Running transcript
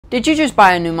Did you just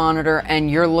buy a new monitor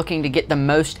and you're looking to get the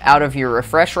most out of your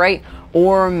refresh rate?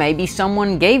 Or maybe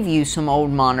someone gave you some old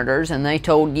monitors and they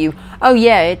told you, oh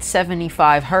yeah, it's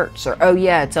 75 Hertz, or oh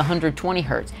yeah, it's 120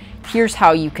 Hertz. Here's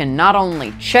how you can not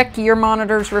only check your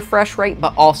monitor's refresh rate,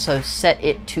 but also set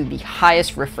it to the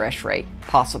highest refresh rate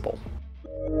possible.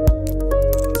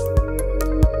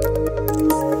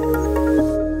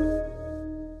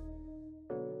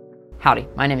 Howdy,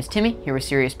 my name is Timmy, here with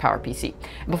Sirius Power PC.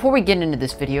 Before we get into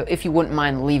this video, if you wouldn't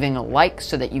mind leaving a like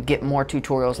so that you get more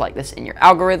tutorials like this in your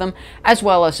algorithm, as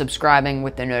well as subscribing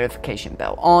with the notification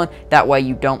bell on, that way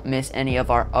you don't miss any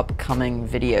of our upcoming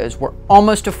videos. We're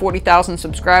almost to 40,000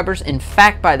 subscribers. In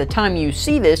fact, by the time you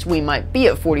see this, we might be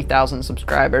at 40,000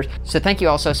 subscribers. So thank you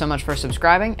all so much for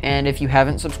subscribing, and if you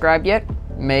haven't subscribed yet,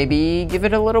 maybe give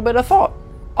it a little bit of thought.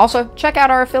 Also, check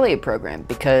out our affiliate program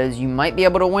because you might be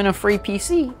able to win a free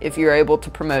PC if you're able to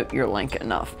promote your link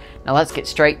enough. Now let's get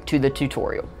straight to the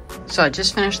tutorial. So I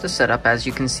just finished the setup. As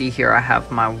you can see here, I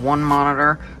have my one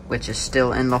monitor, which is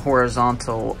still in the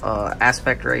horizontal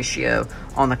aspect ratio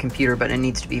on the computer, but it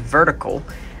needs to be vertical.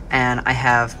 And I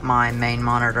have my main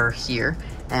monitor here,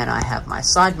 and I have my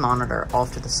side monitor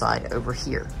off to the side over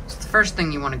here. So the first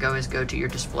thing you want to go is go to your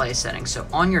display settings. So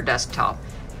on your desktop,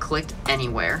 click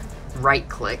anywhere, right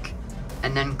click,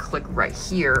 and then click right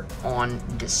here on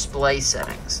display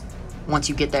settings. Once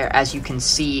you get there, as you can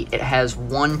see, it has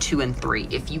 1, 2, and 3.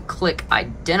 If you click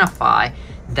identify,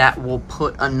 that will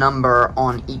put a number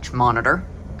on each monitor.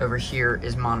 Over here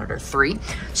is monitor 3.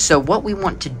 So what we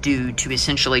want to do to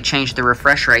essentially change the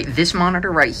refresh rate, this monitor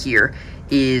right here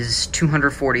is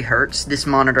 240 Hertz. This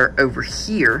monitor over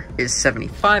here is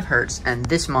 75 Hertz, and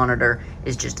this monitor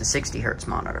is just a 60 Hertz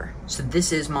monitor. So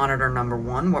this is monitor number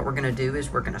 1. What we're going to do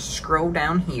is we're going to scroll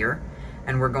down here,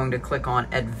 and we're going to click on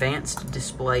Advanced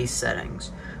Display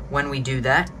Settings. When we do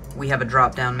that, we have a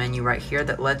drop-down menu right here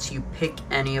that lets you pick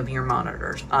any of your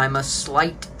monitors. I'm a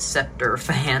slight Scepter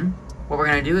fan. What we're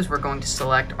going to do is we're going to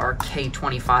select our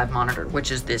K25 monitor,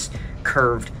 which is this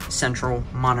curved central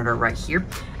monitor right here.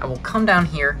 And we'll come down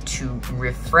here to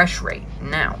refresh rate.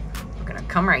 Now, we're going to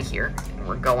come right here and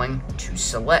we're going to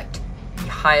select the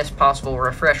highest possible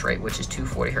refresh rate, which is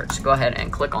 240 Hertz. So go ahead and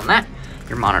click on that.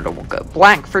 Your monitor will go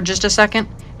black for just a second.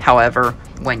 However,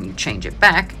 when you change it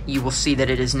back, you will see that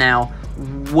it is now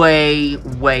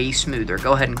way smoother.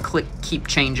 Go ahead and click Keep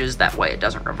Changes. That way it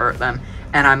doesn't revert them.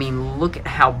 And I mean, look at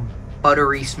how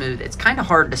buttery smooth. It's kind of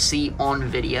hard to see on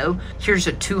video. Here's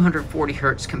a 240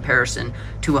 Hertz comparison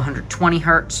to 120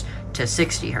 Hertz to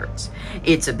 60 Hertz.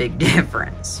 It's a big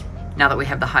difference. Now that we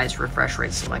have the highest refresh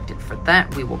rate selected for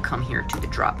that, we will come here to the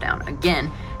drop down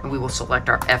again, and we will select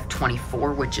our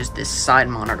F24, which is this side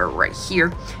monitor right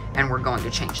here, and we're going to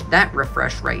change that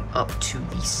refresh rate up to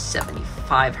the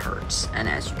 75 Hertz. And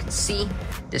as you can see,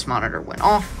 this monitor went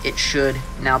off. It should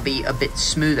now be a bit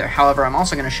smoother. However, I'm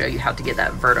also going to show you how to get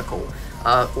that vertical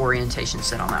orientation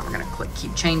set on that. We're going to click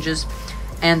Keep Changes,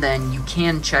 and then you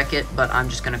can check it, but I'm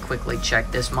just going to quickly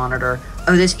check this monitor.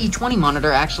 Oh, this E20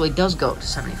 monitor actually does go up to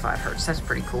 75 Hertz. That's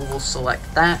pretty cool. We'll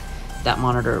select that. That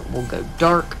monitor will go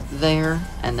dark there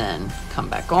and then come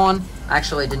back on. I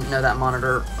actually didn't know that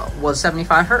monitor was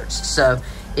 75 Hertz, so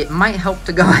it might help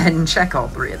to go ahead and check all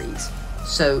 3 of these.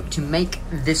 So to make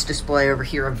this display over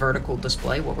here a vertical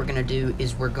display, what we're going to do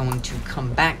is we're going to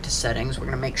come back to settings. We're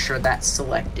going to make sure that's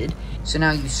selected. So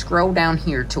now you scroll down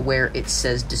here to where it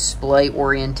says display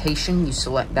orientation. You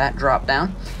select that drop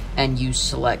down and you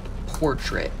select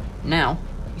portrait. Now,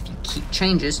 if you keep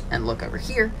changes and look over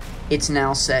here, it's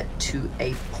now set to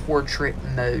a portrait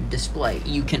mode display.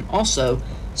 You can also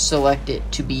select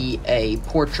it to be a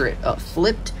portrait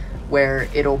flipped, where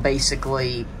it'll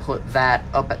basically put that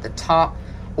up at the top,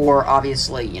 or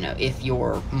obviously, you know, if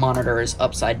your monitor is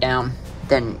upside down,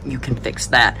 then you can fix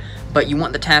that. But you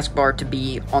want the taskbar to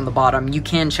be on the bottom. You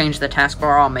can change the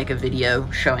taskbar. I'll make a video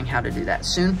showing how to do that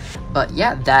soon. But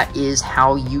yeah, that is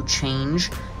how you change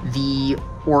the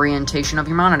orientation of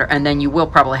your monitor. And then you will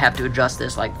probably have to adjust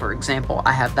this. Like, for example,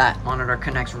 I have that monitor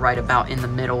connects right about in the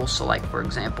middle. So like, for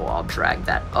example, I'll drag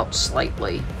that up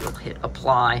slightly. You'll hit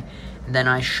apply. Then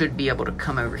I should be able to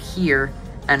come over here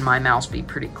and my mouse be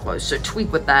pretty close. So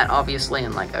tweak with that, obviously,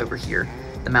 and like over here,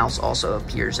 the mouse also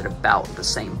appears at about the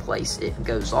same place it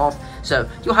goes off. So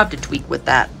you'll have to tweak with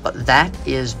that, but that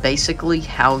is basically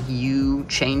how you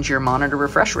change your monitor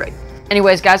refresh rate.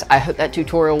 Anyways, guys, I hope that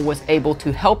tutorial was able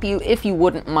to help you. If you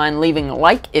wouldn't mind leaving a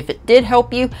like if it did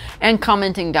help you, and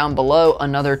commenting down below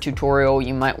another tutorial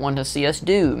you might want to see us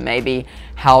do. Maybe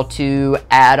how to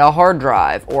add a hard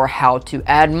drive, or how to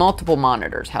add multiple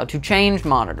monitors, how to change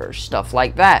monitors, stuff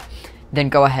like that. then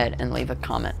go ahead and leave a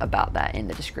comment about that in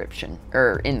the description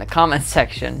or in the comment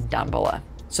section down below.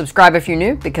 Subscribe if you're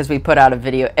new, because we put out a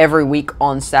video every week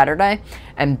on Saturday,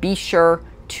 and be sure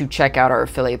to check out our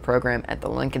affiliate program at the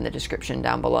link in the description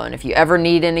down below. And if you ever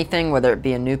need anything, whether it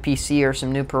be a new PC or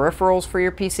some new peripherals for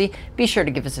your PC, be sure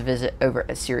to give us a visit over at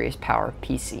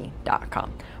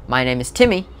SiriusPowerPC.com. My name is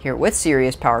Timmy, here with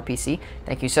Sirius Power PC.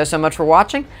 Thank you so much for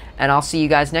watching, and I'll see you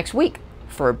guys next week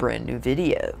for a brand new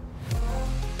video.